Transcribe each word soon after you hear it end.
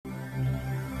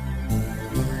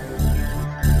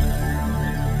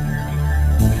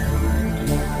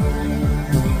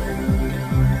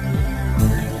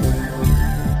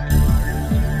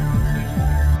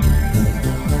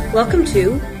Welcome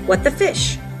to What the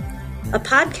Fish, a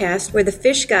podcast where the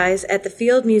fish guys at the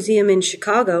Field Museum in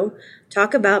Chicago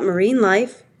talk about marine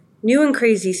life, new and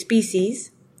crazy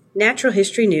species, natural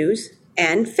history news,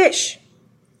 and fish.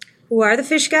 Who are the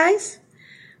fish guys?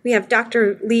 We have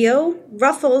Dr. Leo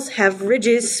Ruffles Have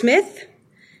Ridges Smith,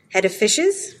 head of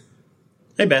fishes.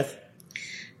 Hey, Beth.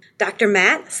 Dr.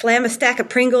 Matt Slam a Stack of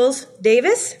Pringles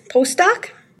Davis,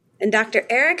 postdoc. And Dr.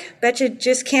 Eric Betcha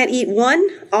Just Can't Eat One,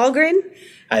 Algren.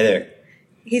 Hi there.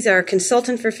 He's our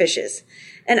consultant for fishes.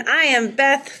 And I am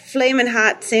Beth Flamin'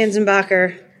 Hot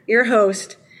Sanzenbacher, your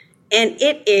host. And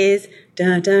it is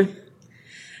dun dun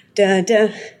dun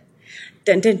dun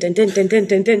dun dun dun dun dun dun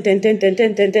dun dun dun dun dun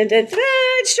dun dun dun dun.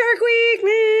 It's Shark Week,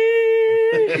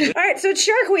 man. All right, so it's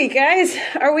Shark Week, guys.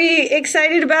 Are we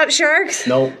excited about sharks?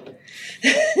 Nope.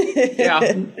 Yeah,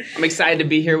 I'm excited to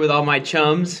be here with all my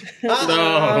chums.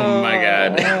 Oh my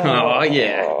god. Oh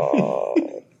yeah.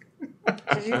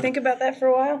 Did you think about that for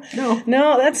a while? No.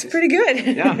 No, that's pretty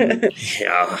good. Yeah.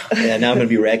 Yeah, now I'm going to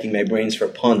be racking my brains for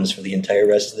puns for the entire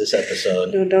rest of this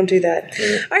episode. No, don't do that.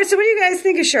 All right, so what do you guys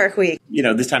think of Shark Week? You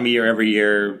know, this time of year, every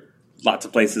year, lots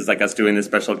of places like us doing this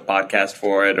special podcast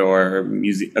for it, or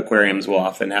aquariums will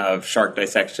often have shark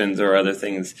dissections or other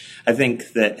things. I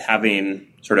think that having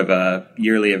sort of a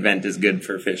yearly event is good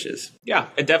for fishes. Yeah,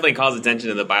 it definitely calls attention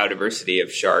to the biodiversity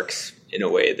of sharks in a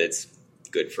way that's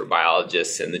good for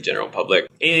biologists and the general public.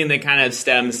 Anything that kind of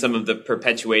stems some of the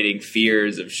perpetuating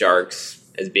fears of sharks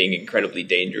as being incredibly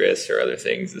dangerous or other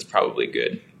things is probably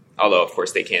good. Although, of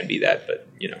course, they can be that, but,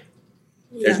 you know,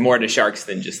 there's more to sharks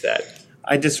than just that.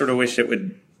 I just sort of wish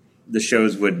the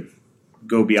shows would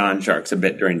go beyond sharks a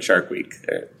bit during Shark Week.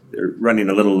 They're running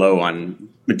a little low on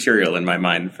material in my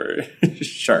mind for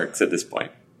sharks at this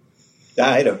point.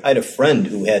 I had a friend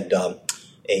who had a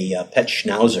pet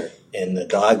schnauzer, and the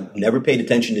dog never paid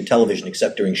attention to television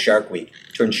except during Shark Week.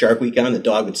 Turned Shark Week on, the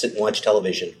dog would sit and watch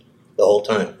television the whole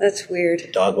time. That's weird. The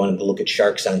dog wanted to look at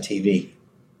sharks on TV.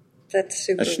 That's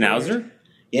super A schnauzer? weird.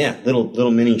 Yeah,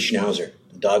 little mini schnauzer.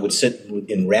 The dog would sit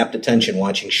in rapt attention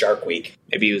watching Shark Week.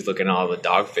 Maybe he was looking at all the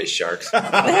dogfish sharks.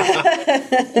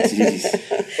 Jeez.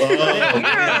 You're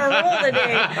on a roll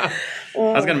today.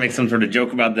 I was going to make some sort of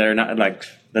joke about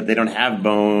that they don't have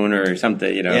bone or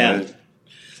something, you know. Yeah.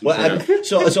 Well,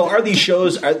 so are these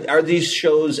shows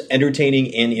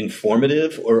entertaining and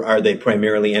informative, or are they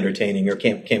primarily entertaining, or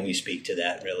can we speak to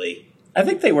that really? I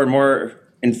think they were more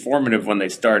informative when they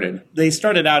started. They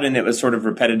started out and it was sort of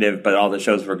repetitive, but all the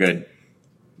shows were good,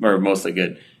 or mostly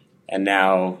good. And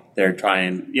now they're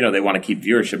trying, you know, they want to keep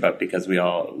viewership up because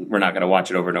we're not going to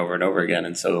watch it over and over and over again.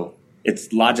 And so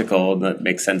it's logical, and that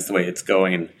makes sense the way it's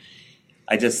going.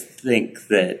 I just think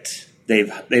that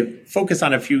they've focused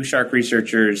on a few shark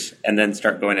researchers and then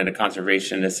start going into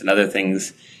conservationists and other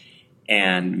things.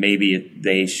 And maybe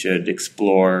they should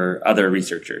explore other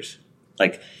researchers.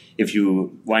 Like,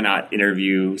 why not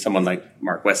interview someone like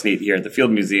Mark Westneat here at the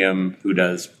Field Museum who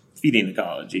does feeding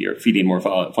ecology or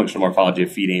functional morphology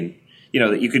of feeding? You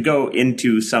know, that you could go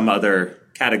into some other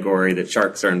category that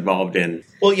sharks are involved in.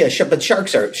 Well, yeah, but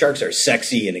sharks are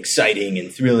sexy and exciting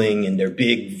and thrilling, and they're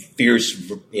big, fierce,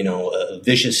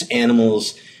 vicious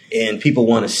animals, and people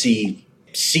want to see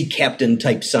sea captain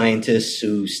type scientists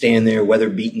who stand there weather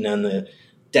beaten on the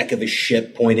deck of a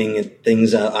ship pointing at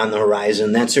things on the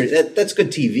horizon. That's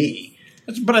good TV.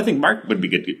 But I think Mark would be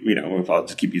good. You know, if I'll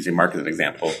just keep using Mark as an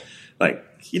example, like,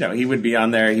 you know, he would be on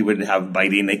there. He would have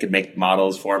biting. They could make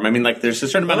models for him. I mean, like, there's a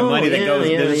certain amount of money that goes.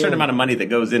 There's a certain amount of money that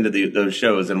goes into those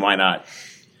shows, and why not?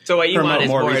 So what you want is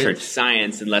more research.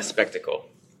 science and less spectacle.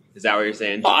 Is that what you're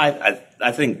saying? Well,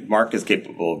 I think Mark is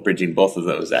capable of bridging both of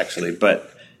those, actually.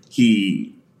 But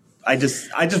I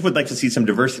just would like to see some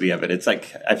diversity of it. It's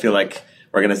like, I feel like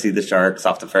we're going to see the sharks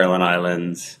off the Farallon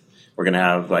Islands. We're going to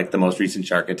have, like, the most recent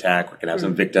shark attack. We're going to have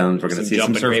some victims. We're going to see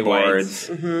some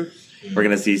surfboards. We're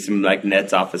going to see some, like,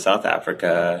 nets off of South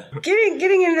Africa.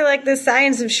 Getting into, like, the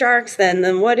science of sharks,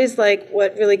 then what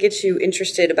really gets you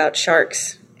interested about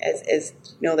sharks? As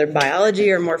you know, their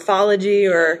biology or morphology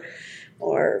or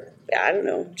I don't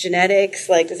know, genetics?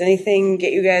 Like, does anything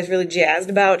get you guys really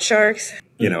jazzed about sharks?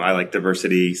 You know, I like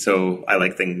diversity, so I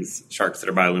like sharks that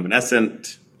are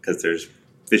bioluminescent, because there's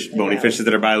bony fishes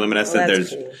that are bioluminescent. Well,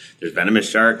 there's cool. There's venomous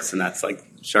sharks, and that's like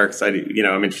sharks I'm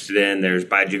interested in. There's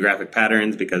biogeographic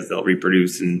patterns, because they'll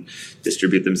reproduce and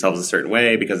distribute themselves a certain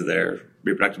way because of their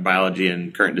reproductive biology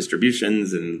and current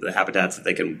distributions and the habitats that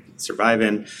they can survive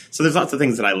in. So there's lots of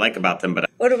things that I like about them. But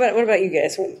what about you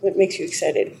guys? What makes you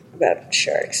excited about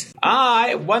sharks?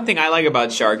 One thing I like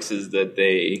about sharks is that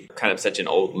they kind of such an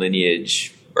old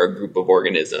lineage or a group of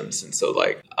organisms, and so,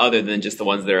 like, other than just the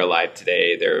ones that are alive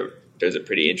today, they're there's a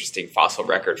pretty interesting fossil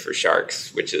record for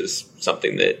sharks, which is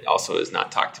something that also is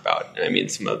not talked about. And I mean,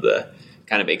 some of the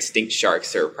kind of extinct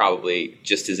sharks are probably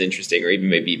just as interesting, or even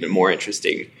maybe even more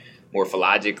interesting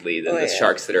morphologically than the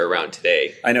sharks that are around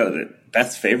today. I know that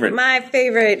Beth's favorite. My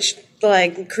favorite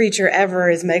creature ever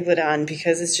is Megalodon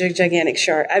because it's a gigantic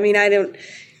shark. I mean,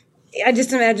 I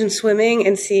just imagine swimming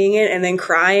and seeing it and then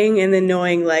crying and then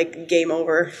knowing game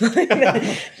over.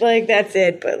 That's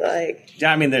it. But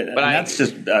yeah, I mean, that's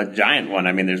just a giant one.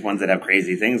 I mean, there's ones that have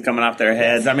crazy things coming off their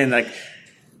heads. I mean,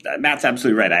 Matt's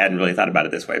absolutely right. I hadn't really thought about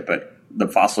it this way, but the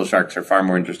fossil sharks are far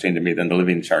more interesting to me than the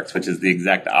living sharks, which is the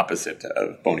exact opposite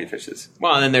of bony fishes.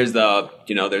 Well, and then there's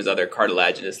there's other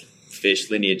cartilaginous fish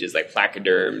lineages like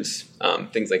placoderms,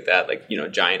 things like that,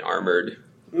 giant armored,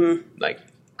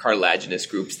 cartilaginous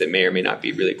groups that may or may not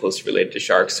be really closely related to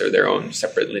sharks or their own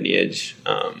separate lineage.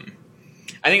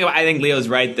 I think Leo's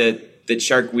right that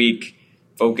Shark Week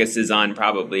focuses on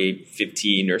probably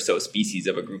 15 or so species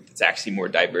of a group that's actually more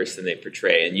diverse than they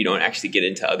portray, and you don't actually get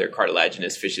into other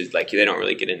cartilaginous fishes. They don't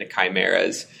really get into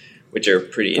chimeras, which are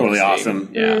pretty totally interesting.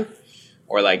 Awesome. Yeah.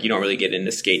 Or you don't really get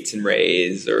into skates and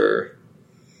rays or...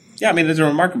 Yeah, I mean, there's a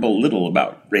remarkable little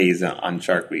about rays on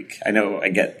Shark Week. I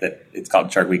get that it's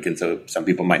called Shark Week, and so some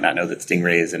people might not know that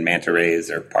stingrays and manta rays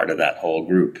are part of that whole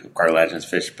group of cartilaginous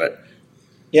fish, but...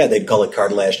 Yeah, they'd call it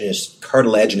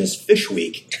cartilaginous fish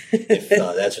week if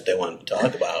that's what they wanted to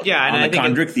talk about. Yeah, and on I the think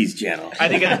Chondrichthyes channel. I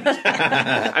think,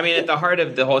 at the heart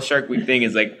of the whole Shark Week thing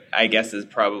is is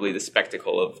probably the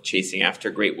spectacle of chasing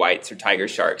after great whites or tiger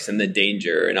sharks and the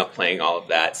danger and upplaying all of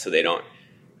that. So they don't.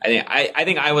 I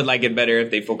think I would like it better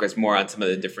if they focus more on some of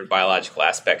the different biological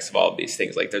aspects of all of these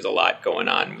things. There's a lot going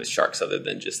on with sharks other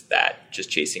than just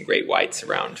chasing great whites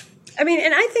around. I mean,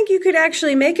 and I think you could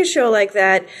actually make a show like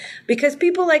that because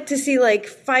people like to see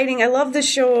fighting. I love the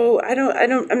show.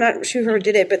 I'm not sure who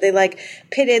did it, but they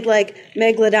pitted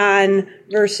Megalodon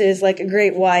versus a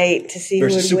great white to see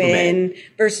versus who would win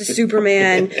versus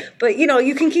Superman. But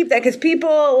you can keep that because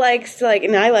people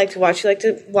and I like to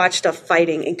watch stuff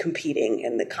fighting and competing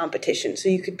in the competition. So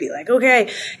you could be okay,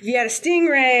 if you had a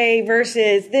stingray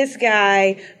versus this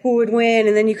guy, who would win?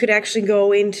 And then you could actually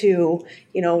go into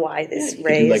why this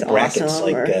ray is awesome.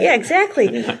 Yeah, exactly.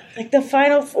 The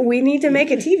final. We need to make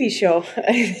a TV show.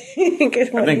 I think is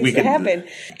what needs to happen.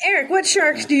 Eric, what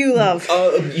sharks do you love?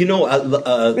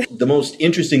 The most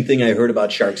interesting thing I heard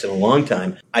about sharks in a long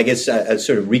time, I guess I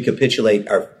sort of recapitulate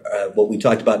what we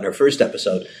talked about in our first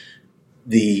episode.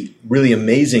 The really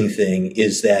amazing thing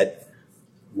is that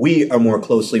we are more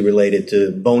closely related to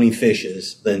bony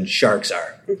fishes than sharks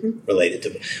are related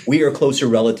to. We are closer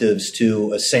relatives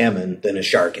to a salmon than a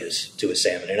shark is to a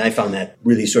salmon. And I found that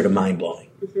really sort of mind-blowing.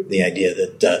 The idea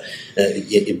that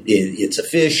it's a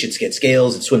fish, it's got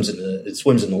scales, it swims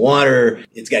in the water,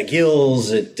 it's got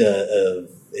gills,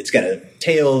 it's got a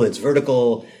tail, it's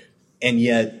vertical, and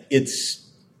yet it's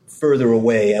further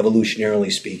away,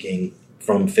 evolutionarily speaking,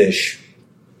 from fish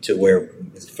to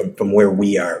from where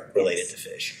we are related to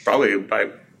fish. Probably by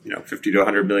 50 to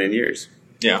 100 million years.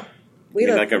 Yeah, we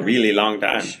look a really long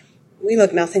time. We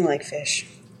look nothing like fish.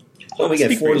 Well, we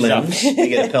get 4 limbs, we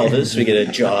get a pelvis, we get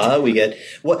a jaw, we get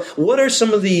what are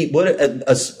some of the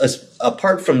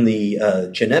apart from the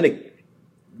genetic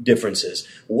differences?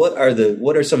 What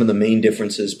are some of the main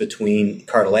differences between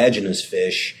cartilaginous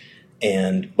fish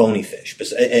and bony fish?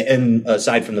 And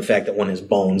aside from the fact that one has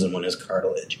bones and one has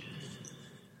cartilage.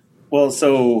 Well,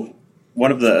 so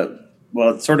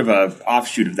it's sort of a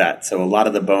offshoot of that. So a lot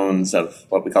of the bones of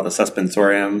what we call the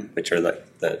suspensorium, which are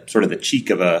the sort of the cheek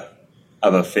of a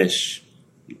fish,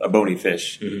 a bony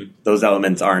fish, those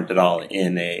elements aren't at all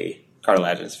in a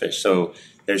cartilaginous fish. So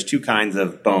there's 2 kinds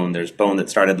of bone. There's bone that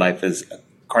started life as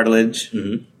cartilage,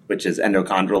 which is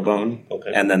endochondral bone,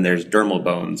 and then there's dermal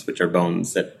bones, which are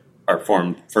bones that are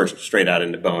formed first straight out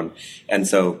into bone. And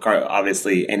so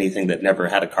obviously anything that never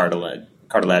had a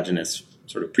cartilaginous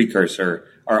sort of precursor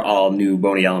are all new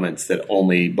bony elements that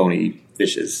only bony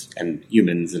fishes and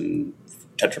humans and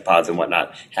tetrapods and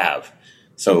whatnot have.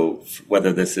 So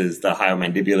whether this is the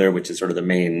hyomandibular, which is sort of the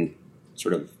main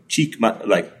sort of cheek,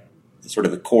 sort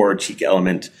of the core cheek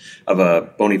element of a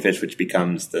bony fish, which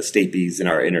becomes the stapes in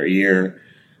our inner ear,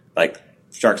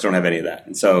 sharks don't have any of that.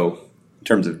 And so in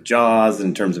terms of jaws,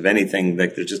 in terms of anything,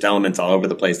 there's just elements all over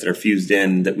the place that are fused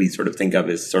in that we sort of think of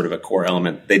as sort of a core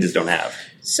element they just don't have.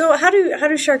 So how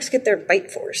do sharks get their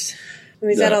bite force? I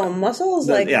mean, is that all muscles?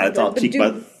 It's all cheek.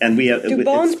 And do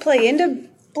bones play into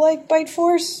bite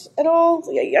force at all?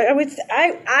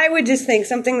 I would just think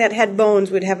something that had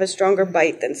bones would have a stronger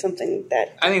bite than something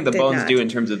that I think the did bones not. do in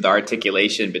terms of the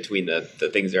articulation between the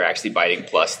things they're actually biting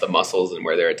plus the muscles and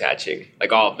where they're attaching.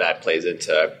 All of that plays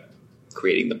into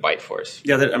creating the bite force.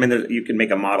 Yeah, you can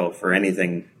make a model for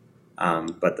anything,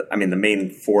 but the main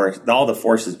force, all the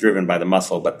force is driven by the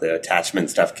muscle, but the attachment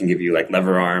stuff can give you like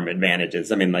lever arm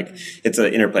advantages. It's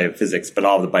an interplay of physics, but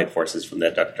all the bite forces from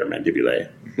the adductor mandibulae,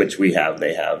 which we have,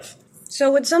 they have.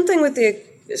 So would something with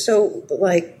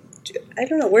I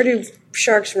don't know, where do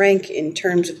sharks rank in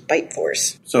terms of bite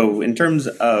force? So in terms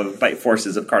of bite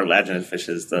forces of cartilaginous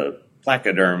fishes, the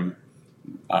placoderm,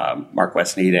 Mark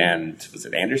Westneat and was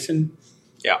it Anderson?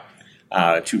 Yeah.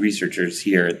 Two researchers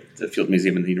here at the Field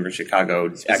Museum in the University of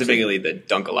Chicago. Specifically the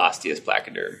Dunkleosteus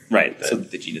placoderm. Right.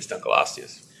 The genus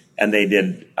Dunkleosteus. And they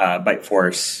did bite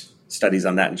force studies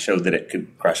on that and showed that it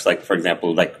could crush, like, for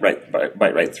example, bite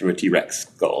right through a T-Rex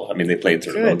skull. They played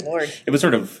sort Good of... Lord. It was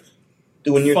sort of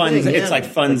doing your fun. thing. Yeah. It's like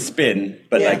fun spin,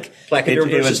 but Placoderm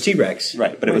it versus was T-Rex.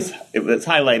 Right, but it was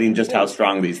highlighting just how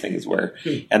strong these things were.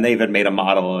 And they even made a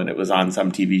model, and it was on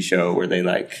some TV show where they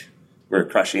were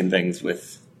crushing things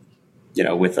with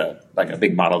a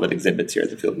big model that exhibits here at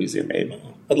the Field Museum made.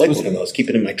 I'd like one of those. Keep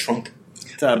it in my trunk.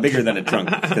 It's bigger than a trunk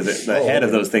because the head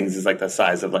of those things is like the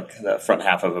size of like the front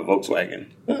half of a Volkswagen.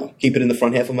 Oh, keep it in the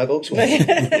front half of my Volkswagen.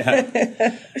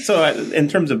 Yeah. So in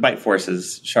terms of bite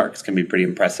forces, sharks can be pretty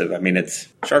impressive.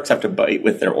 Sharks have to bite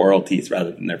with their oral teeth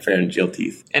rather than their pharyngeal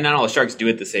teeth. And not all sharks do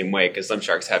it the same way, because some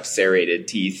sharks have serrated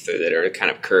teeth that are kind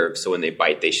of curved, so when they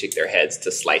bite, they shake their heads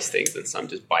to slice things, and some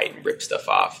just bite and rip stuff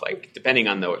off. Depending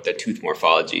on the tooth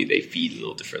morphology, they feed a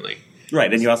little differently.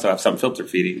 Right, and you also have some filter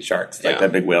feeding sharks, like the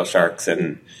big whale sharks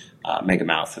and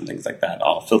megamouth and things like that,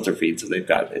 all filter feed, so they've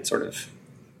got it's sort of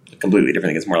a completely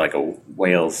different thing. It's more like a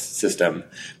whale's system.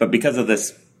 But because of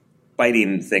this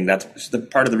biting thing, that's the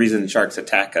part of the reason sharks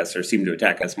attack us or seem to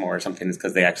attack us more or something is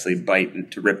because they actually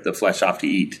bite to rip the flesh off to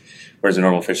eat, whereas a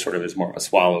normal fish sort of is more of a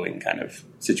swallowing kind of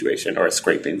situation or a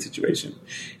scraping situation.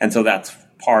 And so that's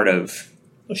part of...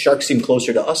 Well, sharks seem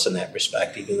closer to us in that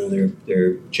respect, even though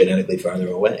they're genetically farther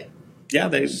away. Yeah,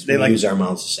 they use our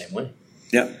mouths the same way.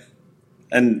 Yeah,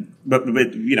 but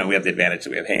we have the advantage that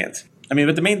we have hands.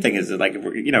 But the main thing is that if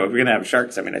we're going to have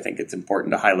sharks, I think it's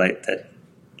important to highlight that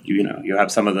you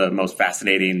have some of the most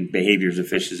fascinating behaviors of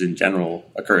fishes in general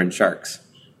occur in sharks.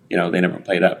 They never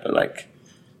played up, but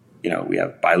we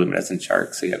have bioluminescent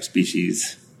sharks. So you have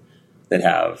species that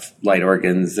have light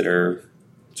organs that are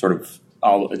sort of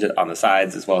all on the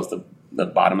sides as well as the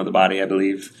bottom of the body, I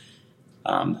believe.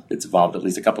 It's evolved at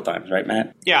least a couple times, right,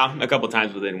 Matt? Yeah, a couple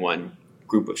times within one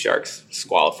group of sharks,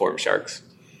 squaliform sharks,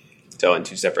 so in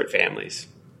two separate families.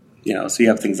 So you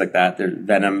have things like that. There's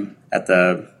venom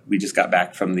we just got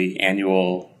back from the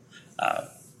annual,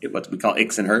 what we call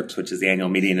Icks and Herps, which is the annual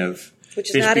meeting of...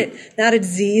 Which is not a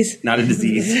disease. Not a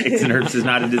disease. Icks and Herps is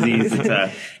not a disease. It's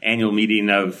an annual meeting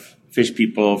of fish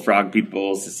people, frog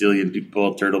people, Sicilian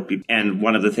people, turtle people. And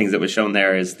one of the things that was shown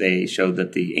there is they showed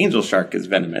that the angel shark is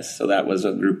venomous. So that was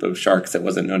a group of sharks that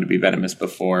wasn't known to be venomous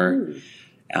before.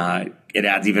 It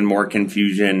adds even more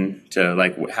confusion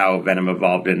to how venom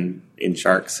evolved in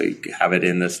sharks. So you have it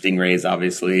in the stingrays,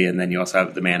 obviously, and then you also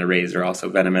have the manta rays are also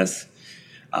venomous.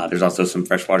 There's also some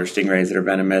freshwater stingrays that are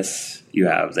venomous. You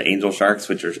have the angel sharks,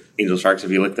 which are angel sharks.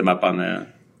 If you look them up on the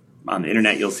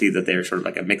internet, you'll see that they're sort of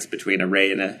like a mix between a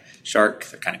ray and a shark.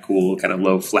 They're kind of cool, kind of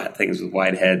low, flat things with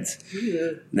wide heads. Yeah.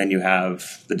 And then you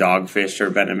have the dogfish are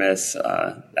venomous.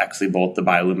 Actually, both the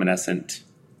bioluminescent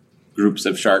groups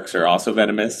of sharks are also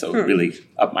venomous, so really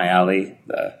up my alley.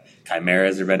 The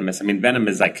chimeras are venomous. Venom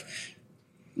is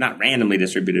not randomly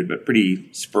distributed, but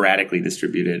pretty sporadically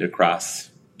distributed across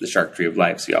the shark tree of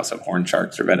life. So you also have horned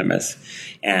sharks are venomous.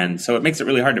 And so it makes it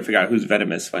really hard to figure out who's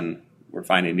venomous when we're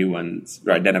finding new ones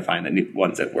or identifying the new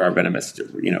ones that are venomous, in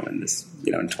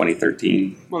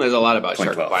 2013. Well, there's a lot about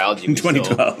shark biology we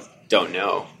 2012. Still don't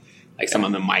know. Some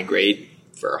of them migrate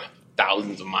for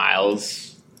thousands of miles.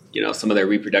 Some of their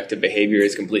reproductive behavior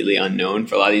is completely unknown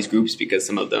for a lot of these groups because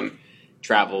some of them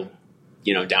travel,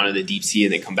 down to the deep sea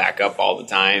and they come back up all the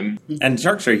time. And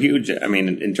sharks are huge.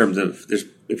 In terms of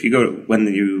if you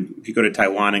go to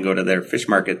Taiwan and go to their fish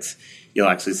markets, you'll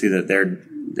actually see that they're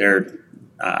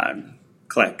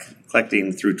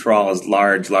collecting through trawls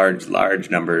large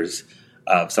numbers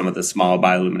of some of the small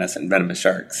bioluminescent venomous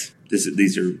sharks.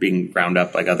 These are being ground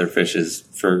up like other fishes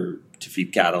to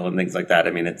feed cattle and things like that.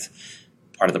 It's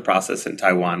part of the process in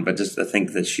Taiwan, but just to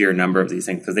think the sheer number of these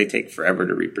things, because they take forever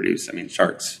to reproduce.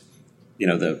 Sharks,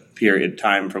 the period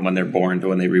time from when they're born to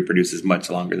when they reproduce is much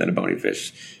longer than a bony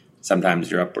fish. Sometimes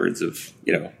you're upwards of,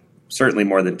 certainly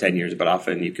more than 10 years, but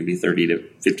often you can be 30 to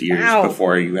 50 years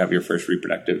before you have your first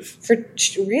reproductive.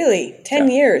 Really? 10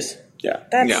 years? Yeah.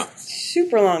 That's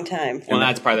super long time. Well,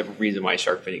 that's part of the reason why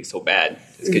shark finning is so bad.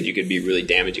 Is because you could be really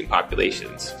damaging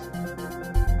populations.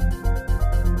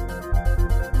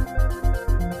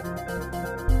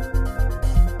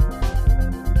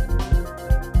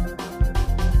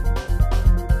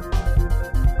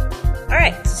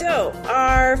 So,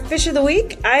 our fish of the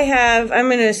week, I'm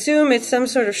going to assume it's some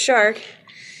sort of shark.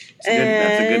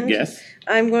 That's a good guess.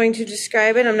 I'm going to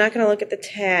describe it. I'm not going to look at the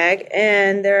tag.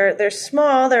 And they're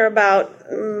small. They're about,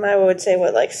 I would say,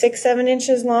 6-7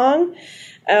 inches long.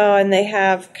 And they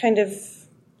have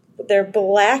they're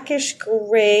blackish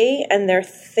gray, and they're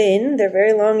thin. They're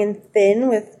very long and thin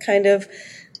with kind of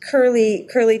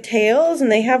curly tails,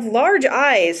 and they have large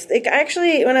eyes. They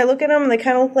actually, when I look at them, they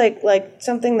kind of look like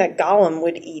something that Gollum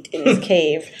would eat in his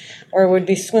cave, or would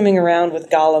be swimming around with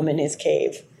Gollum in his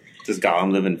cave. Does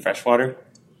Gollum live in freshwater?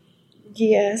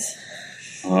 Yes.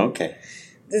 Oh, okay.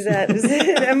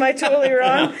 Am I totally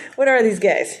wrong? What are these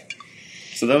guys?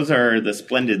 So those are the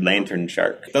splendid lantern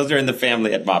shark. Those are in the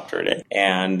family Atmopteridae,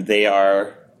 and they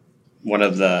are one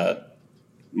of the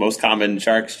most common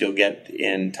sharks you'll get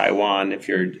in Taiwan if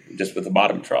you're just with a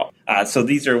bottom trawl. So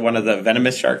these are one of the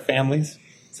venomous shark families.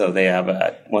 So they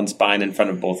have one spine in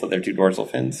front of both of their two dorsal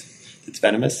fins that's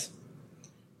venomous.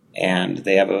 And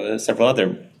they have several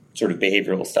other sort of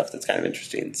behavioral stuff that's kind of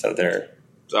interesting. So they're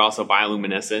also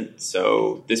bioluminescent.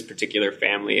 So this particular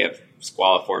family of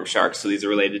squaliform sharks, so these are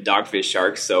related to dogfish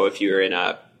sharks. So if you're in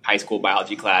a high school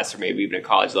biology class, or maybe even a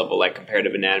college level like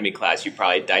comparative anatomy class, you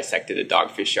probably dissected a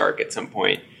dogfish shark at some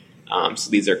point.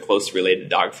 So these are close related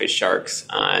dogfish sharks.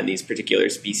 And these particular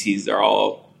species are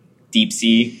all deep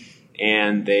sea,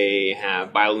 and they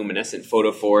have bioluminescent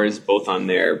photophores both on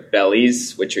their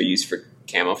bellies, which are used for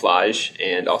camouflage,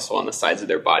 and also on the sides of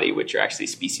their body, which are actually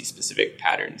species-specific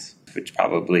patterns. Which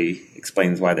probably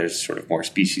explains why there's sort of more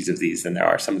species of these than there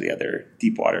are some of the other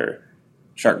deep water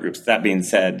shark groups. That being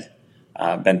said,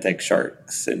 benthic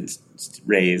sharks and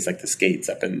rays like the skates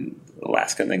up in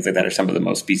Alaska and things like that are some of the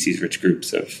most species-rich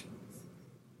groups of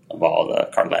all the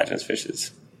cartilaginous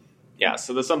fishes. Yeah,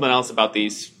 so there's something else about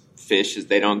these fish is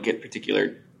they don't get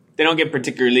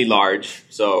particularly large.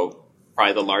 So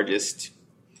probably the largest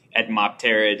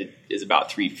Edmopterid is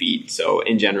about 3 feet. So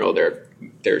in general,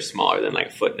 they're smaller than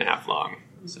like 1.5 foot long.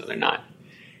 So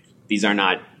these are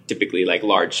not typically like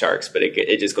large sharks, but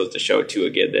it just goes to show too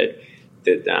again that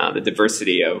the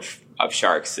diversity of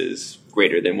sharks is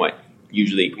greater than what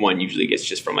one usually gets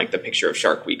just from like the picture of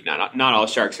Shark Week. Not all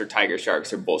sharks are tiger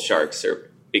sharks or bull sharks or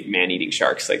big man-eating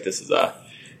sharks. Like this is a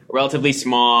relatively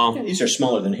small. Yeah, these are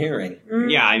smaller than herring.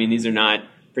 Yeah, I mean these are not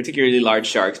particularly large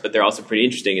sharks, but they're also pretty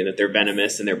interesting in that they're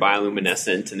venomous and they're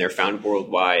bioluminescent and they're found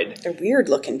worldwide. They're weird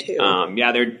looking too.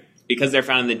 Because they're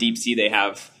found in the deep sea. They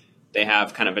have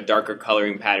kind of a darker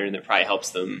coloring pattern that probably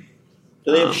helps them.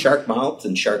 Do they have shark mouths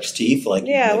and shark's teeth? They do.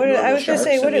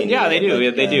 Yeah,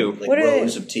 they do. Like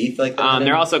rows of teeth like that?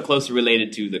 They're also closely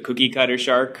related to the cookie cutter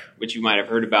shark, which you might have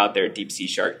heard about. They're a deep sea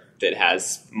shark that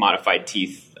has modified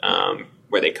teeth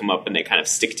where they come up and they kind of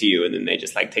stick to you, and then they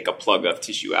just like take a plug of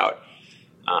tissue out.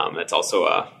 That's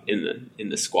also in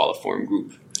the squaliform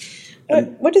group.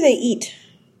 What do they eat?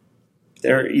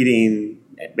 They're eating.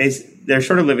 They're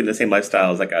sort of living the same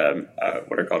lifestyle as like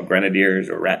what are called grenadiers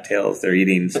or rat tails. They're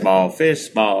eating small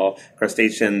fish, small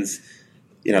crustaceans.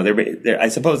 I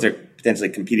suppose they're potentially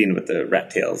competing with the rat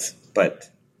tails,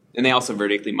 and they also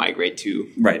vertically migrate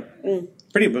too. Right,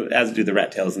 pretty as do the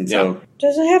rat tails, and so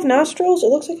does it have nostrils? It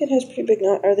looks like it has pretty big.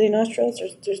 Are they nostrils?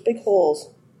 There's big holes.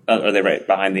 Are they right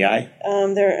behind the eye?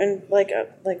 They're in like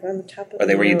on the top of the Are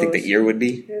they where nose. you think the ear would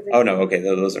be? Oh, no, okay,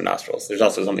 those are nostrils. There's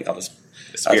also something called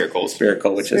a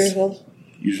spherical, which is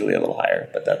usually a little higher,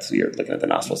 but that's you're looking at the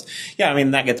nostrils. Yeah, I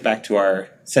mean, that gets back to our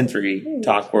sensory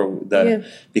talk where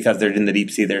because they're in the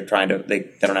deep sea, they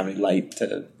don't have any light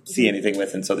to see anything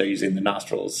with, and so they're using the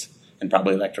nostrils and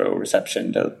probably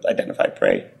electroreception to identify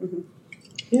prey. Mm-hmm.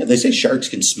 Yeah, they say sharks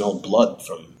can smell blood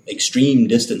from extreme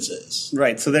distances.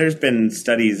 Right. So there's been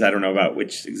studies, I don't know about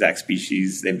which exact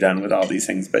species they've done with all these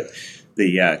things, but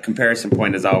the comparison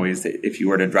point is always that if you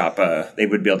were to drop they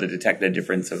would be able to detect a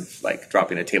difference of like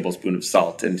dropping a tablespoon of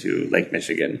salt into Lake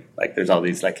Michigan. Like there's all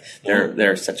these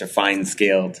they're such a fine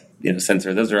scaled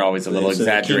sensor. Those are always a little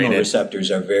exaggerated. The chemoreceptors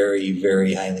are very,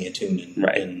 very highly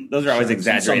attuned. Those are always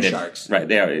exaggerated. Some sharks. Right.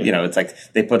 They are. It's like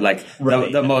they put like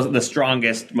the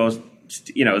strongest, most.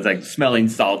 It's like smelling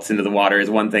salts into the water is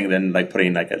one thing than like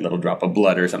putting like a little drop of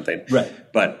blood or something. Right.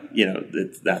 But,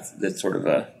 that's sort of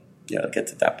it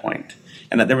gets at that point.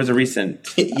 And there was a recent...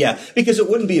 Yeah, because it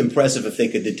wouldn't be impressive if they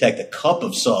could detect a cup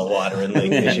of salt water in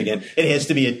Lake Michigan. It has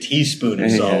to be a teaspoon of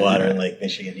salt water in Lake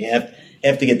Michigan. You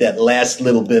have to get that last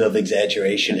little bit of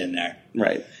exaggeration in there.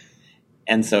 Right.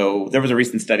 And so there was a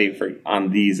recent study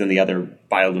on these and the other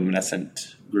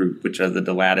bioluminescent group, which are the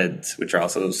delatids, which are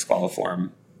also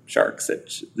squaliform sharks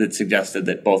that suggested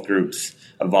that both groups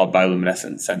evolved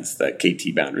bioluminescence since the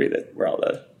KT boundary, that where all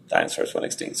the dinosaurs went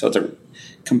extinct. So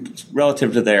it's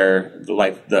relative to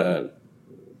the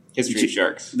History of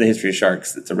sharks. The history of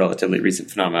sharks, it's a relatively recent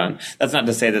phenomenon. That's not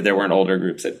to say that there weren't older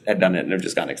groups that had done it and have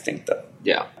just gone extinct, though.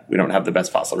 Yeah. We don't have the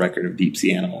best fossil record of deep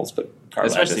sea animals, but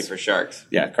especially for sharks.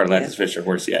 Yeah, cartilaginous fish are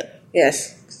worse yet.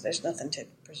 Yes, because there's nothing to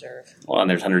preserve. Well, and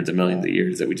there's hundreds of millions of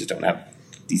years that we just don't have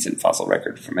decent fossil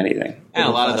record from anything. And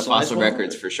a lot of the fossil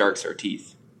records for sharks are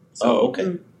teeth. So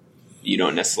okay. You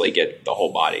don't necessarily get the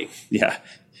whole body. Yeah.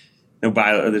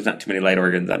 There's not too many light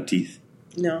organs on teeth.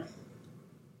 No.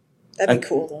 That'd be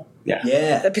cool, though. Yeah.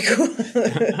 Yeah. That'd be cool.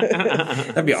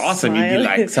 That'd be awesome. Smile. You'd be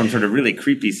like some sort of really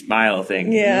creepy smile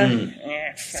thing. Yeah.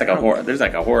 It's like a horror. There's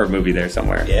like a horror movie there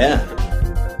somewhere. Yeah.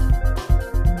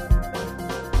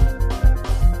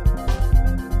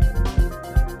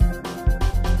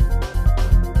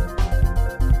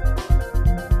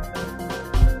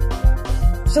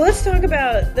 So let's talk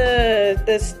about the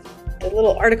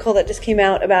little article that just came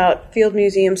out about Field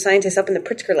Museum scientists up in the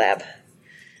Pritzker lab.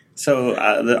 So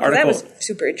the article That was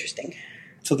super interesting.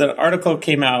 So the article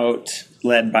came out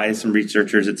led by some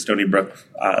researchers at Stony Brook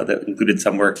that included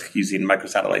some work using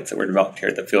microsatellites that were developed here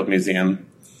at the Field Museum.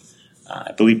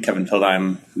 I believe Kevin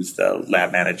Pildheim, who's the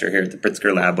lab manager here at the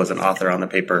Pritzker lab, was an author on the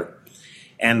paper.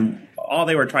 And all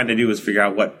they were trying to do was figure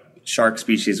out what shark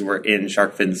species were in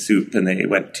shark fin soup, and they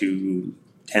went to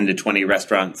 10 to 20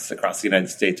 restaurants across the United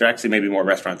States, or actually maybe more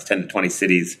restaurants, 10 to 20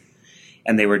 cities.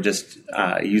 And they were just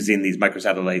using these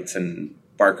microsatellites and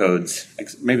barcodes,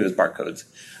 maybe it was barcodes,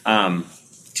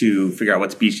 to figure out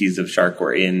what species of shark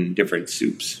were in different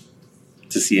soups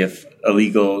to see if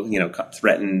illegal,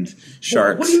 threatened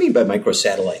sharks. What do you mean by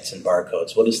microsatellites and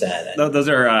barcodes? What is that? Those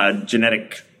are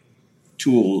genetic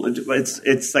tool.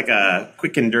 It's like a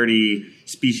quick and dirty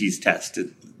species test.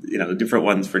 Different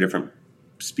ones for different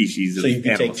species of So you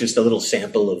can animals. take just a little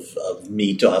sample of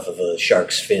meat off of a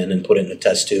shark's fin and put it in a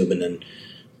test tube and then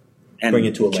bring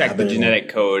it to a lab. Check the genetic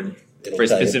code for a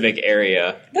specific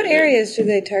area. What areas do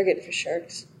they target for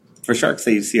sharks? For sharks,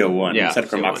 they use CO1, Yeah,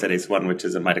 cytochrome CO1. oxidase 1, which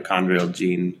is a mitochondrial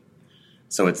gene.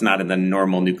 So it's not in the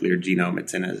normal nuclear genome.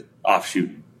 It's in an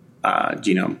offshoot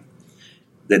genome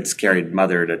that's carried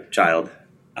mother to child.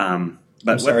 I'm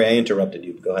sorry, I interrupted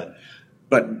you. Go ahead.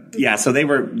 But yeah, so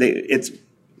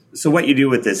so what you do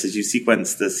with this is you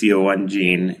sequence the CO1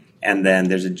 gene, and then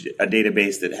there's a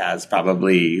database that has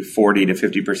probably 40 to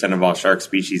 50% of all shark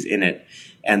species in it.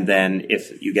 And then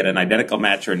if you get an identical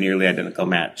match or a nearly identical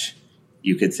match,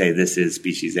 you could say this is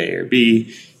species A or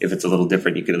B. If it's a little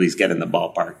different, you could at least get in the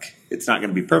ballpark. It's not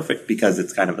going to be perfect because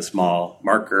it's kind of a small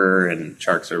marker and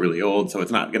sharks are really old, so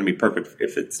it's not going to be perfect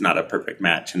if it's not a perfect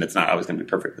match, and it's not always going to be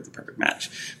perfect with a perfect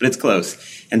match. But it's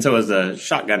close. And so as a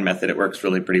shotgun method, it works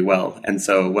really pretty well. And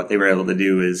so what they were able to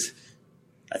do is,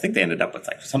 I think they ended up with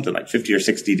something like 50 or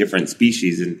 60 different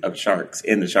species of sharks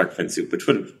in the shark fin soup, which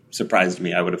would have surprised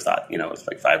me. I would have thought, it was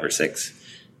like 5 or 6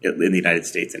 in the United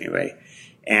States anyway.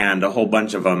 And a whole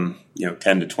bunch of them,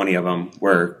 10 to 20 of them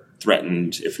were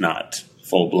threatened, if not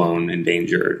full-blown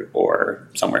endangered or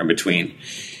somewhere in between.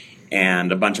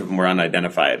 And a bunch of them were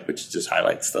unidentified, which just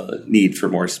highlights the need for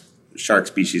more shark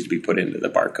species to be put into the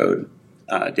barcode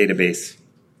database.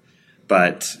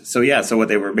 But so what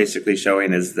they were basically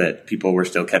showing is that people were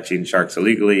still catching sharks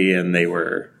illegally, and they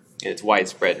were... It's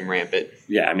widespread and rampant.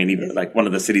 Yeah, I mean, even like one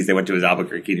of the cities they went to was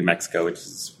Albuquerque, New Mexico, which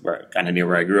is kind of near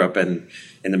where I grew up, and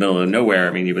in the middle of nowhere.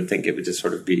 I mean, you would think it would just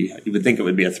sort of be, you would think it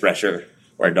would be a thresher,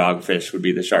 or a dogfish would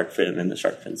be the shark fin in the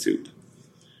shark fin soup,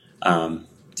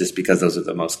 just because those are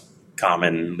the most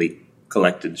commonly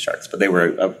collected sharks. But they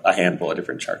were a handful of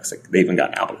different sharks. Like, they even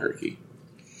got in Albuquerque.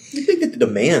 You think that the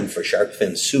demand for shark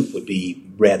fin soup would be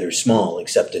rather small,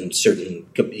 except in certain,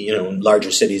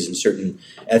 larger cities and certain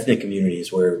ethnic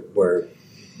communities where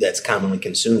that's commonly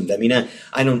consumed. I mean,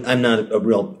 I'm not a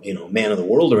real, man of the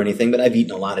world or anything, but I've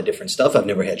eaten a lot of different stuff. I've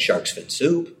never had shark's fin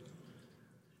soup.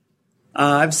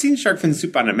 I've seen shark fin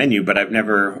soup on a menu, but I've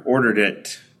never ordered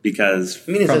it because...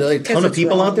 I mean, is there a ton of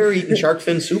people out there eating shark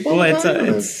fin soup all the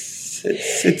time?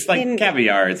 It's like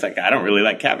caviar. It's like, I don't really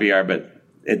like caviar, but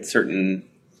it's certain...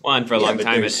 Well, and for a long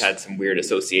time, it's had some weird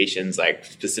associations, like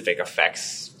specific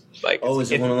effects. Like,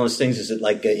 is it one of those things? Is it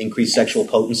like increased sexual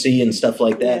potency and stuff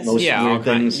like that? Yes. Most weird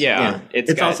things. Yeah.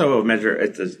 It's also a measure.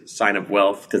 It's a sign of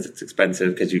wealth because it's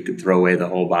expensive. Because you could throw away the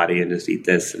whole body and just eat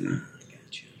this. And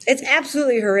It's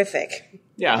absolutely horrific.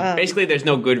 Yeah, basically, there's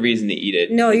no good reason to eat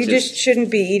it. No, you just shouldn't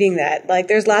be eating that. Like,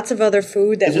 there's lots of other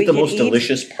food that Is we it the can most eat.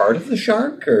 delicious part of the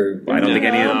shark? Or I don't think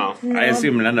any of No. them. I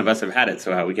assume none of us have had it,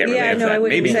 so we can't really Yeah, answer no, that. I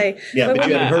wouldn't Maybe. say. Yeah, but when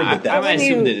you haven't heard that. I might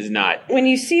assume that it's not. When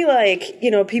you see,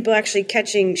 people actually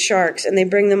catching sharks and they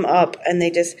bring them up and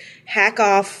they just hack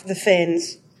off the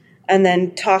fins and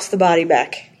then toss the body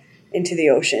back. into the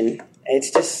ocean.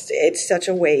 It's such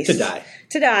a waste.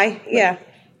 To die, yeah.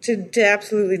 To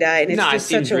absolutely die. And it's it just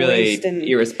seems such a really waste. And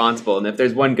irresponsible. And if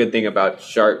there's one good thing about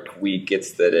Shark Week,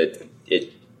 it's that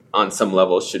it on some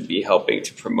level should be helping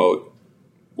to promote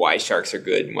why sharks are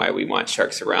good and why we want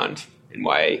sharks around and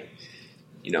why,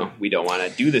 we don't want to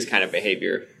do this kind of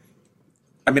behavior.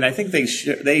 I mean, I think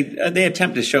they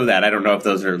attempt to show that. I don't know if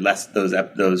those are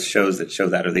those shows that show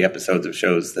that, or the episodes of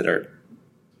shows that are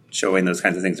showing those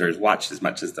kinds of things are watched as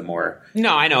much as the more.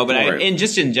 No, I know, but and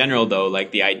just in general, though,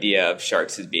 like the idea of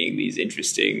sharks as being these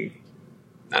interesting,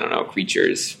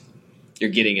 creatures, you're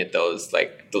getting at those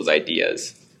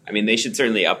ideas. I mean, they should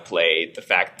certainly upplay the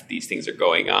fact that these things are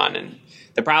going on. And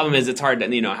the problem is it's hard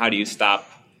to, how do you stop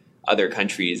other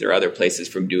countries or other places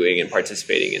from doing and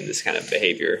participating in this kind of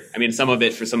behavior? I mean, some of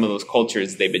it, for some of those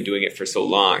cultures, they've been doing it for so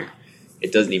long,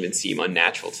 it doesn't even seem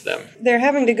unnatural to them. they're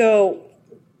having to go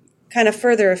kind of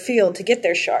further afield to get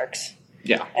their sharks.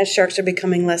 Yeah. As sharks are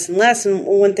becoming less and less. And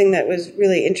one thing that was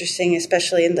really interesting,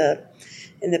 especially in the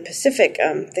Pacific,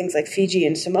 things like Fiji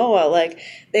and Samoa, like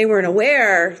they weren't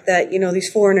aware that,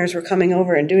 these foreigners were coming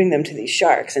over and doing them to these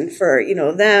sharks. And for,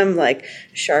 them, like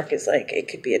shark is like, it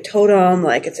could be a totem,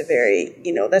 like it's a very,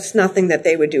 that's nothing that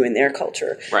they would do in their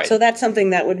culture. Right. So that's something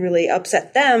that would really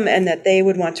upset them and that they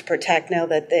would want to protect now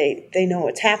that they know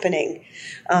what's happening.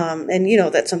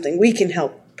 And, that's something we can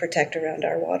help protect around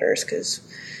our waters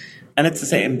And it's the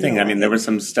same thing. I mean, there were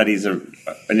some studies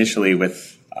initially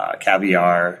with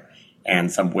caviar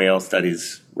and some whale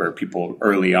studies where people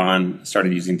early on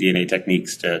started using DNA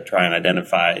techniques to try and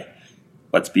identify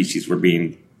what species were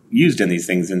being used in these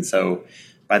things. And so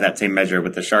by that same measure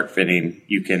with the shark finning,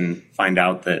 you can find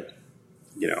out that,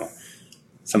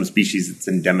 some species that's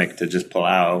endemic to just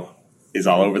Palau is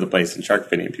all over the place in shark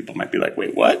finning. People might be like,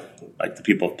 wait, what? Like the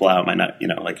people of Palau might not,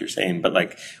 like you're saying. But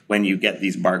like when you get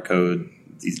these barcode,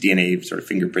 these DNA sort of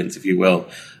fingerprints, if you will,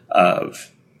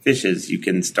 of fishes, you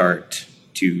can start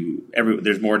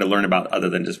there's more to learn about other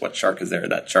than just what shark is there.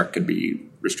 That shark could be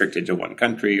restricted to one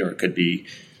country, or it could be,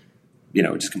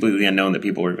 just completely unknown that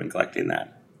people were even collecting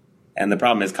that. And the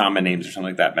problem is common names or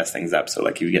something like that mess things up. So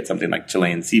like you get something like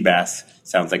Chilean sea bass,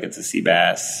 sounds like it's a sea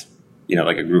bass,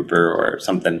 like a grouper or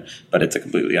something, but it's a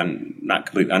not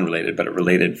completely unrelated, but a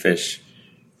related fish,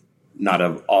 not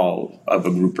of all of a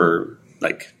grouper,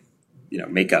 like,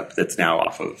 makeup that's now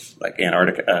off of like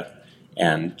Antarctica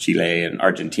and Chile and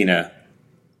Argentina.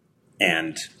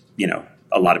 And,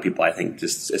 a lot of people, I think,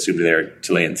 just assumed their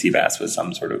Chilean sea bass was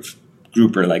some sort of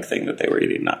grouper-like thing that they were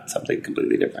eating, not something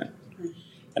completely different.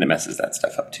 And it messes that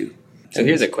stuff up, too. So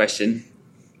here's a question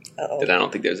that I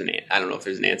don't know if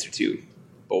there's an answer to.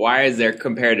 But why is there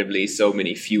comparatively so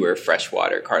many fewer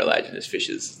freshwater cartilaginous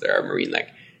fishes there are marine? Like,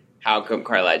 how come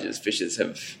cartilaginous fishes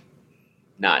have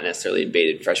not necessarily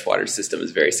invaded freshwater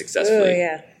systems very successfully? Oh,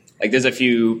 yeah. Like, there's a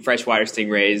few freshwater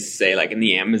stingrays, say, like in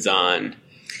the Amazon.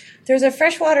 There's a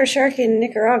freshwater shark in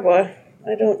Nicaragua.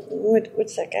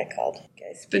 What's that guy called?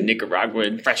 The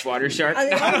Nicaraguan freshwater shark?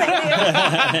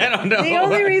 I don't know. The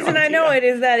only reason I know it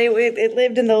is that it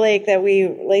lived in the lake that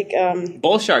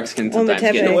bull sharks can sometimes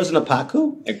get. It wasn't a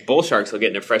pacu? Like bull sharks will get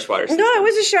into freshwater systems. No, it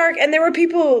was a shark, and there were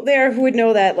people there who would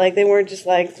know that. Like they weren't just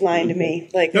like lying to me.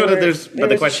 Like but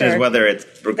the question is whether it's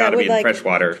got to be in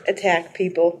freshwater. Attack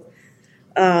people.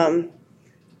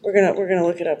 We're gonna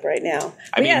look it up right now.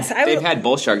 They've had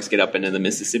bull sharks get up into the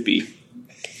Mississippi.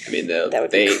 I mean, that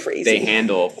would be crazy. They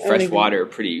handle fresh water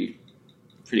pretty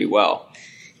well.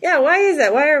 Yeah, why is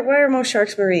that? Why are most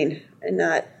sharks marine and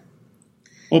not?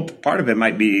 Well, part of it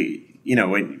might be,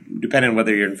 depending on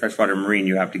whether you're in freshwater or marine,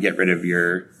 you have to get rid of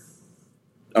your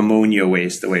ammonia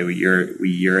waste the way we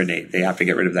urinate. They have to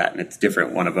get rid of that, and it's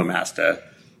different. One of them has to,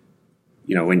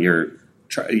 when you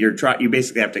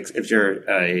basically have to, if you're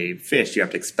a fish, you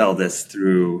have to expel this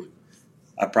through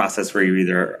a process where you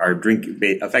either are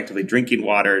effectively drinking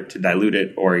water to dilute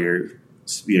it, or you're,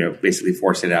 basically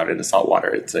forcing it out into salt water.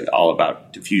 It's all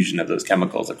about diffusion of those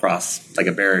chemicals across like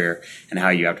a barrier, and how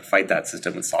you have to fight that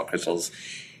system with salt crystals.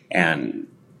 And,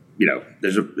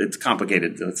 it's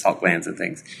complicated, the salt glands and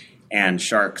things. And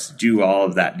sharks do all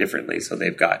of that differently. So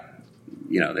they've got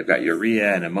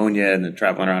urea and ammonia and they're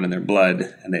traveling around in their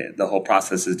blood, and the whole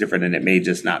process is different, and it may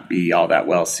just not be all that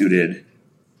well suited.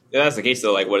 If that's the case,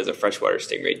 though, like, what does a freshwater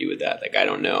stingray do with that? Like, I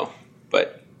don't know.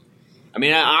 But, I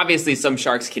mean, obviously some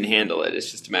sharks can handle it. It's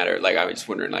just a matter, like, I was just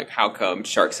wondering, like, how come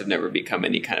sharks have never become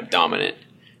any kind of dominant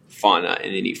fauna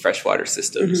in any freshwater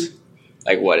systems? Mm-hmm.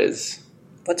 Like,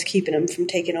 what's keeping them from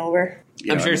taking over?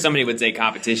 I'm sure somebody would say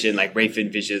competition, like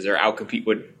rayfin fishes or outcompete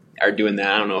are doing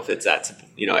that. I don't know if it's that,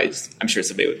 I'm sure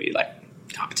somebody would be like,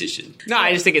 competition. No,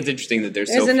 I just think it's interesting that there's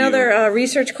There's so few. another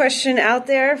research question out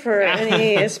there for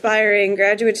any aspiring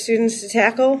graduate students to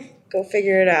tackle. Go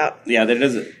figure it out. Yeah, there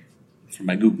doesn't, from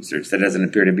my Google search, there doesn't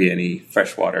appear to be any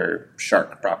freshwater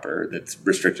shark proper that's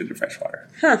restricted to freshwater.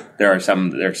 Huh. There are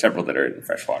several that are in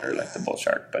freshwater, like the bull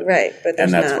shark. But Right, but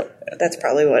there's and that's not. That's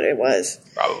probably what it was.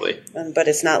 Probably. But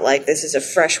it's not like this is a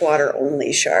freshwater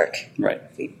only shark. Right.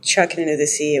 If we chuck it into the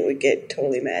sea, it would get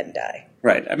totally mad and die.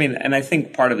 Right. I mean, and I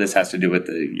think part of this has to do with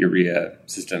the urea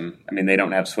system. I mean, they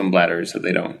don't have swim bladders, so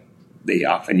they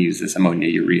often use this ammonia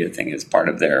urea thing as part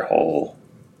of their whole,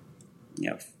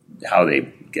 how they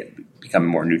become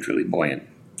more neutrally buoyant.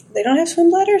 They don't have swim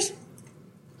bladders?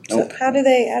 Nope. So how do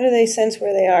they sense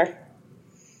where they are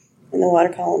in the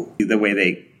water column? The way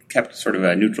they kept sort of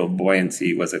a neutral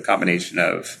buoyancy was a combination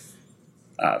of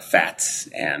fats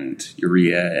and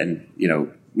urea and,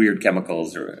 weird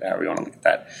chemicals, or however you want to look at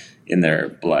that, in their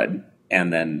blood.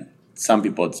 And then some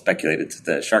people had speculated that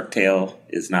the shark tail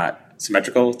is not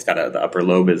symmetrical. It's got the upper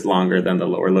lobe is longer than the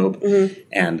lower lobe. Mm-hmm.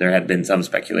 And there had been some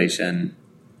speculation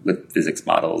with physics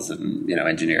models and,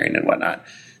 engineering and whatnot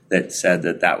that said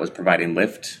that was providing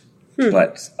lift.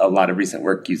 But a lot of recent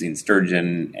work using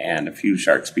sturgeon and a few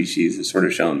shark species has sort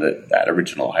of shown that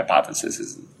original hypothesis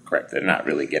is correct. They're not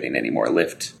really getting any more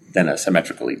lift than a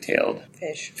symmetrically tailed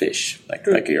fish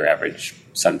like your average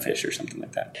sunfish or something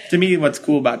like that. To me, what's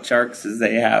cool about sharks is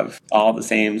they have all the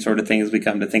same sort of things we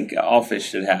come to think all fish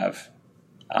should have,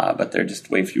 but there are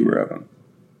just way fewer of them.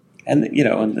 And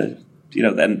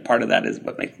then part of that is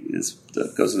what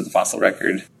goes with the fossil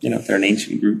record. They're an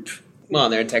ancient group. Well,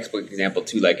 and they're a textbook example,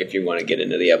 too, like if you want to get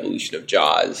into the evolution of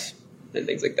jaws and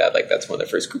things like that, like that's one of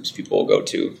the first groups people will go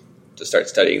to start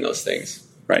studying those things.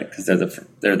 Right, because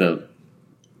they're the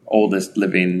oldest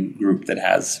living group that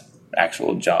has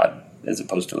actual jawed, as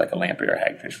opposed to like a lamprey or a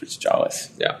hagfish, which is jawless.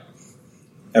 Yeah.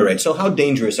 All right, so how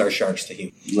dangerous are sharks to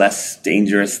humans? Less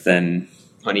dangerous than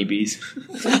honeybees.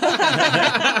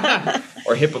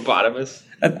 Or hippopotamus.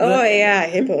 Oh, yeah,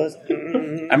 hippos.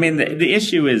 I mean, the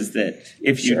issue is that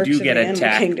if you do get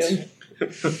attacked,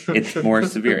 it's more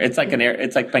severe. It's like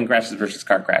it's like plane crashes versus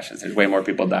car crashes. There's way more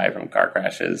people die from car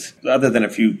crashes. Other than a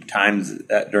few times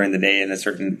during the day in a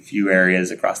certain few areas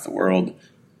across the world,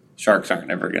 sharks aren't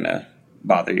ever going to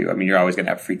bother you. I mean, you're always going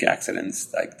to have freak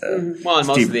accidents like the. Well, and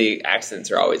most of the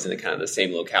accidents are always in the kind of the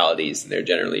same localities, and they're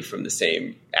generally from the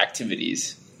same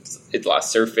activities. It's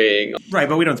lost surfing, right?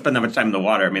 But we don't spend that much time in the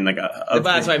water. I mean, but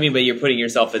that's what I mean. But you're putting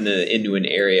yourself into an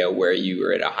area where you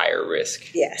are at a higher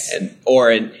risk, yes,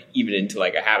 even into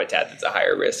like a habitat that's a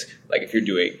higher risk. Like if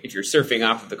you're surfing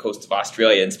off of the coast of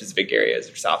Australia in specific areas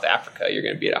or South Africa, you're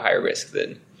going to be at a higher risk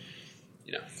than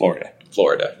Florida.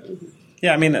 Mm-hmm.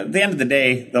 Yeah, I mean, at the end of the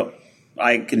day, though,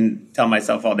 I can tell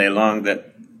myself all day long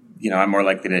that I'm more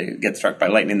likely to get struck by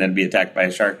lightning than be attacked by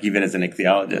a shark, even as an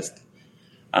ichthyologist.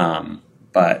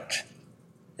 But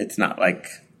it's not like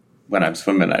when I'm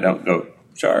swimming, I don't go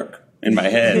shark in my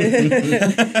head.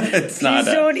 It's not.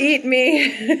 Please don't eat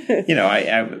me.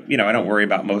 I don't worry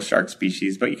about most shark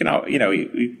species, but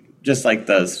you just like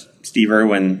the Steve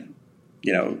Irwin,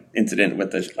 incident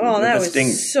with the that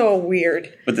was so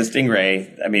weird with the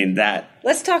stingray. I mean that.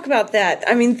 Let's talk about that.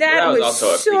 I mean that was also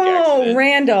a freak so accident.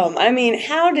 Random. I mean,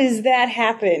 how does that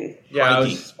happen? Yeah, it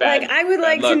was bad, I would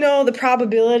like luck. to know the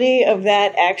probability of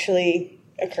that actually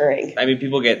occurring. I mean,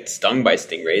 people get stung by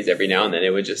stingrays every now and then. It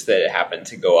was just that it happened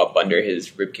to go up under his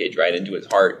ribcage right into his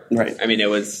heart. Right. I mean, it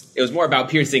was more about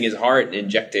piercing his heart and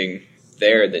injecting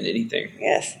there than anything.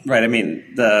 Yes. Right. I mean,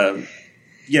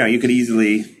 you could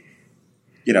easily,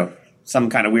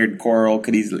 some kind of weird coral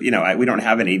could easily, we don't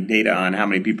have any data on how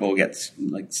many people get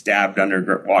stabbed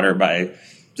underwater by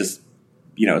just,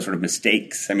 sort of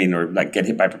mistakes. I mean, or get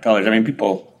hit by propellers. I mean,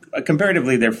 people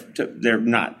comparatively, they're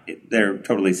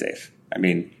totally safe. I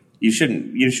mean, you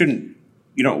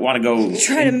don't want to go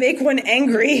try to make one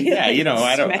angry. Yeah,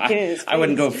 I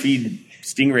wouldn't go feed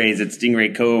stingrays at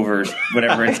Stingray Cove or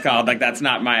whatever it's called. That's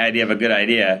not my idea of a good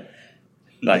idea.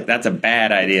 That's a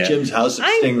bad idea. Jim's House of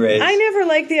Stingrays. I never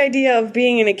liked the idea of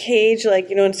being in a cage,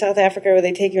 in South Africa where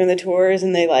they take you on the tours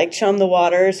and they chum the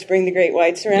waters to bring the great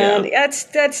whites around. Yeah.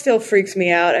 That still freaks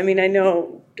me out. I mean, I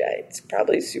know it's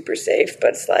probably super safe,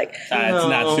 but it's it's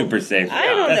not super safe. I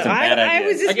don't That's know. a bad idea. I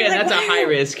was just that's a high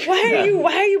risk.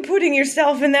 Why are you putting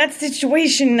yourself in that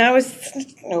situation? I was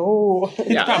no.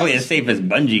 It's probably as safe as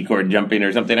bungee cord jumping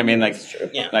or something. I mean,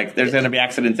 there's going to be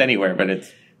accidents anywhere, but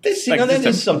it's. That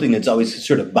is something that's always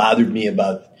sort of bothered me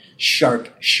about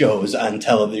shark shows on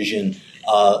television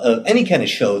any kind of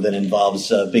show that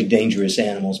involves big, dangerous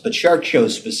animals, but shark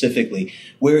shows specifically,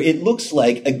 where it looks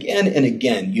like, again and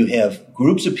again, you have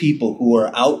groups of people who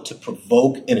are out to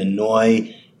provoke and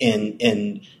annoy,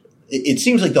 and it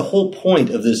seems like the whole point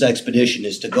of this expedition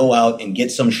is to go out and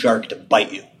get some shark to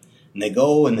bite you. And they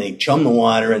go and they chum the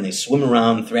water and they swim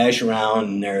around, thrash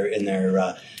around in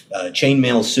their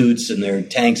chainmail suits and their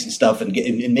tanks and stuff, and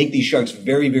make these sharks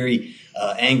very, very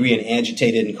angry and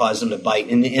agitated and cause them to bite.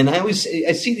 And I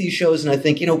see these shows and I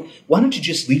think, why don't you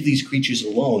just leave these creatures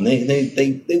alone?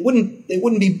 They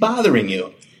wouldn't be bothering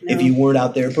you if you weren't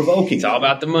out there provoking. It's all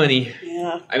about the money.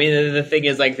 Yeah. I mean, the thing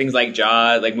is, like things like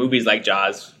Jaws, like movies like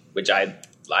Jaws, which I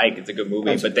like. It's a good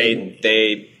movie, but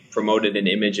they promoted an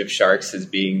image of sharks as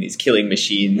being these killing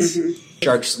machines. Mm-hmm.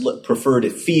 Sharks prefer to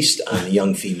feast on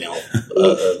young female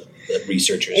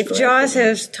researchers. If Jaws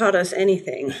has taught us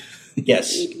anything,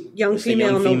 yes, young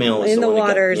female in the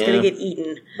water is going to get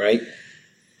eaten. Right.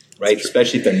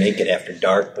 Especially if they're naked after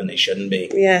dark when they shouldn't be.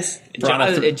 Yes. In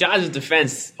Jaws'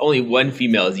 defense, only one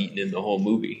female is eaten in the whole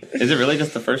movie. Is it really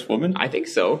just the first woman? I think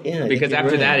so. Yeah, because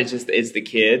after that, it's the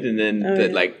kid, and then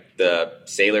the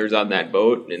sailors on that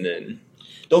boat, and then.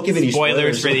 Don't give any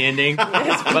spoilers for the ending. But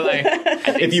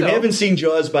if you haven't seen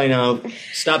Jaws by now,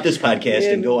 stop this podcast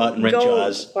and go out and rent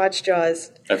Jaws. Watch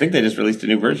Jaws. I think they just released a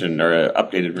new version or an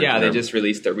updated version. Yeah, they just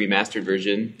released a remastered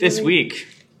version this week.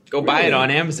 Go buy it on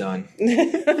Amazon.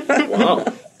 Wow.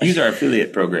 Use our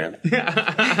affiliate program.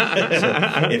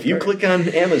 If you click on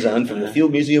Amazon from the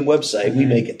Field Museum website, we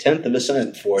make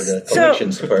 1/10% for the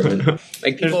collections department.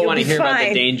 Like people want to hear about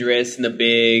the dangerous and the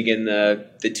big and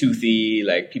the toothy.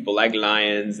 Like people like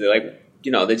lions. They like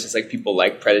they just like people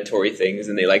like predatory things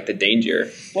and they like the danger.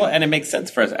 Well, and it makes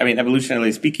sense for us. I mean,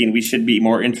 evolutionarily speaking, we should be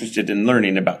more interested in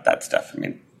learning about that stuff. I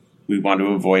mean, we want to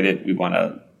avoid it. We want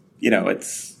to,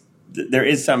 there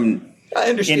is some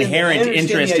inherent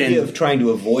interest the idea of trying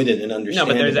to avoid it and understand.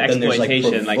 No, but there's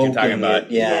exploitation, like you're talking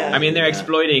about. Yeah, I mean, they're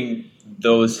exploiting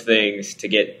those things to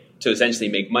essentially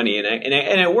make money, and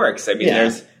it works. I mean,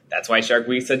 that's why Shark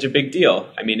Week's such a big deal.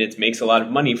 I mean, it makes a lot of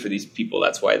money for these people.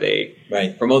 That's why they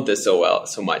promote this so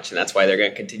much, and that's why they're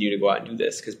going to continue to go out and do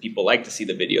this because people like to see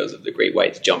the videos of the great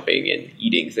whites jumping and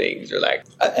eating things, or like.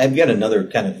 I've got another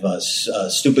kind of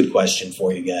stupid question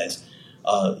for you guys.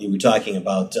 You were talking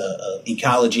about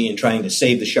ecology and trying to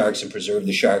save the sharks and preserve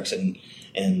the sharks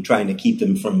and trying to keep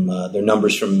them from their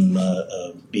numbers from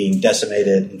being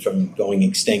decimated and from going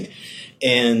extinct.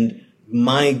 And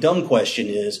my dumb question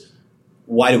is,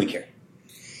 why do we care?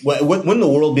 Wouldn't the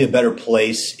world be a better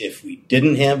place if we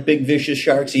didn't have big vicious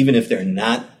sharks, even if they're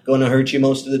not going to hurt you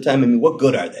most of the time? I mean, what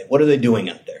good are they? What are they doing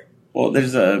out there? Well,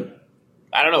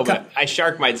 I don't know, but a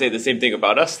shark might say the same thing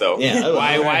about us, though. Yeah,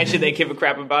 why should they give a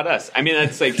crap about us? I mean,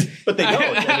 that's like... But they don't.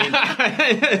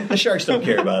 I mean, the sharks don't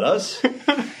care about us.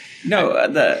 No,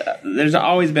 there's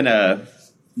always been a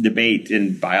debate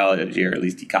in biology, or at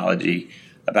least ecology,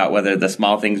 about whether the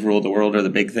small things rule the world or the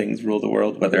big things rule the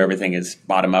world, whether everything is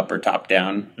bottom up or top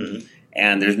down. Mm-hmm.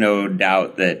 And there's no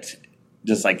doubt that,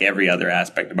 just like every other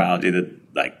aspect of biology, that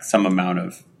like some amount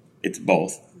of it's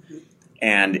both.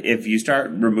 And if you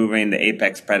start removing the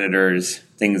apex predators,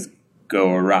 things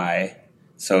go awry.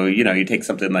 So, you take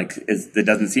something like, it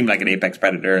doesn't seem like an apex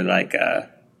predator, like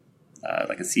a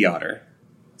sea otter.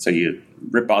 So you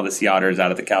rip all the sea otters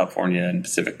out of the California and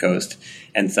Pacific coast,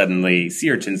 and suddenly sea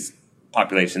urchins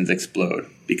populations explode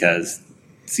because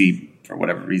for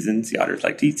whatever reason, sea otters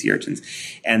like to eat sea urchins.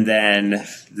 And then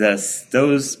those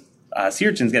sea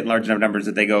urchins get in large enough numbers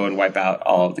that they go and wipe out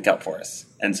all of the kelp forests.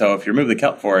 And so if you remove the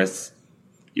kelp forests,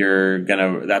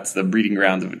 that's the breeding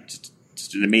grounds of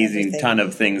just an amazing ton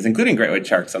of things, including great white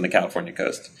sharks on the California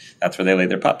coast. That's where they lay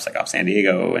their pups, like off San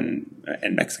Diego and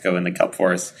Mexico in the kelp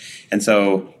forests. And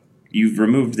so you've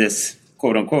removed this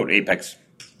quote unquote apex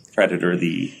predator,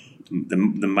 the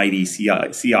mighty sea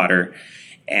otter,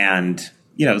 and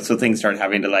so things start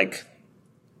having to like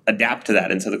adapt to that.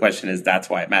 And so the question is, that's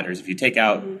why it matters. If you take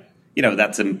out,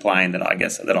 that's implying that I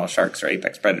guess that all sharks are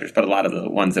apex predators, but a lot of the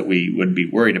ones that we would be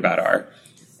worried about are.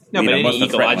 No, but any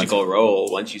ecological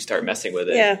role, once you start messing with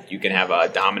it, you can have a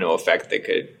domino effect that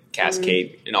could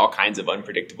cascade in all kinds of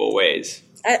unpredictable ways.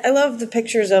 I love the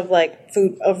pictures of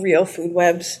real food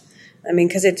webs. I mean,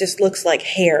 because it just looks like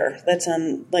hair that's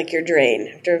on like your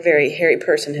drain after a very hairy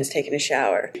person has taken a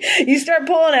shower. You start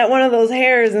pulling at one of those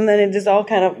hairs, and then it just all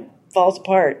kind of falls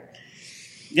apart.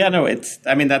 Yeah, no,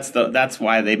 that's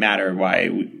why they matter.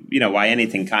 Why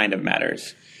anything kind of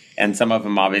matters, and some of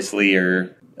them obviously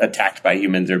are attacked by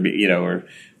humans, or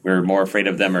we're more afraid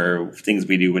of them, or things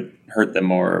we do would hurt them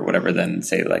more, or whatever, than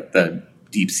say like the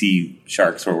deep sea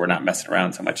sharks, where we're not messing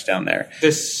around so much down there.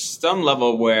 There's some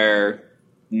level where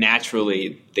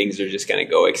naturally things are just going to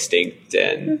go extinct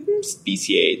and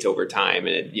speciate over time.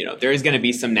 And, there is going to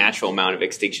be some natural amount of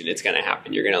extinction. It's going to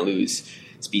happen. You're going to lose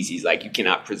species. Like, you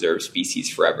cannot preserve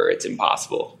species forever. It's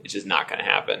impossible. It's just not going to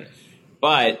happen.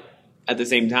 But at the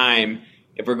same time,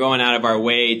 if we're going out of our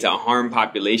way to harm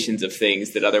populations of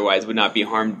things that otherwise would not be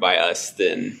harmed by us,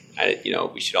 then,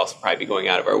 we should also probably be going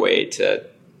out of our way to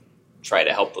try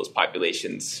to help those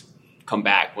populations come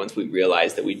back once we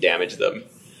realize that we damaged them.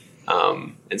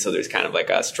 And so there's kind of like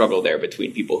a struggle there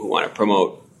between people who want to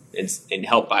promote and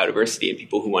help biodiversity and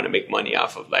people who want to make money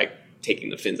off of like taking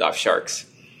the fins off sharks.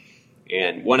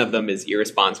 And one of them is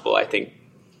irresponsible, I think,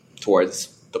 towards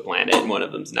the planet, and one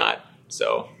of them's not.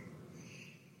 So,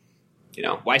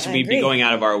 why should we be going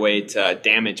out of our way to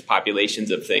damage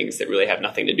populations of things that really have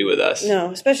nothing to do with us?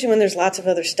 No, especially when there's lots of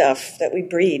other stuff that we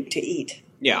breed to eat.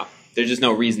 Yeah. There's just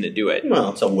no reason to do it.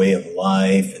 Well, it's a way of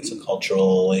life. It's a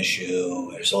cultural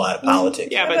issue. There's a lot of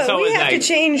politics. Yeah, but so we have to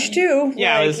change too.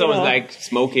 Yeah, but so is like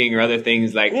smoking or other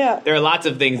things. Like, there are lots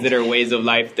of things that are ways of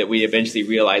life that we eventually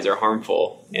realize are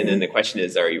harmful. And then the question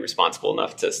is, are you responsible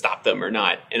enough to stop them or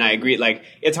not? And I agree. Like,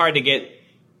 it's hard to get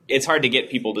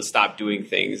people to stop doing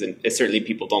things, and certainly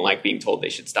people don't like being told they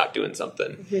should stop doing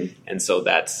something. And so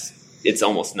it's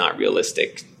almost not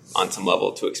realistic on some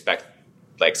level to expect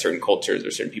like certain cultures or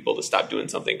certain people to stop doing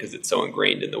something because it's so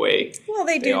ingrained in the way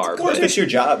they do. Are. It's your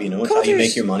job, It's how you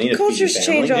make your money to feed your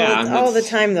family. Cultures change all the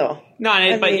time, though. No,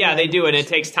 they do, and it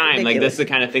takes time. Ridiculous. Like, this is the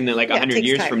kind of thing that, like, 100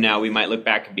 years from now, we might look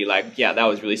back and be like, yeah, that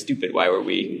was really stupid. Why were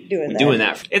we doing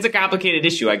that? It's a complicated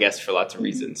issue, I guess, for lots of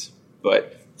reasons.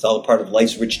 But it's all a part of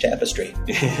life's rich tapestry.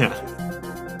 Yeah.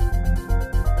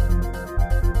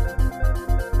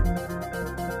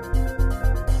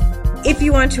 If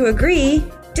you want to agree,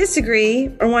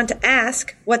 disagree, or want to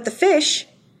ask what the fish,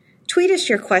 tweet us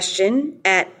your question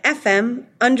at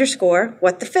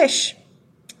FM_whatthefish.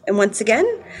 And once again,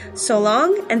 so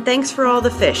long, and thanks for all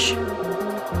the fish.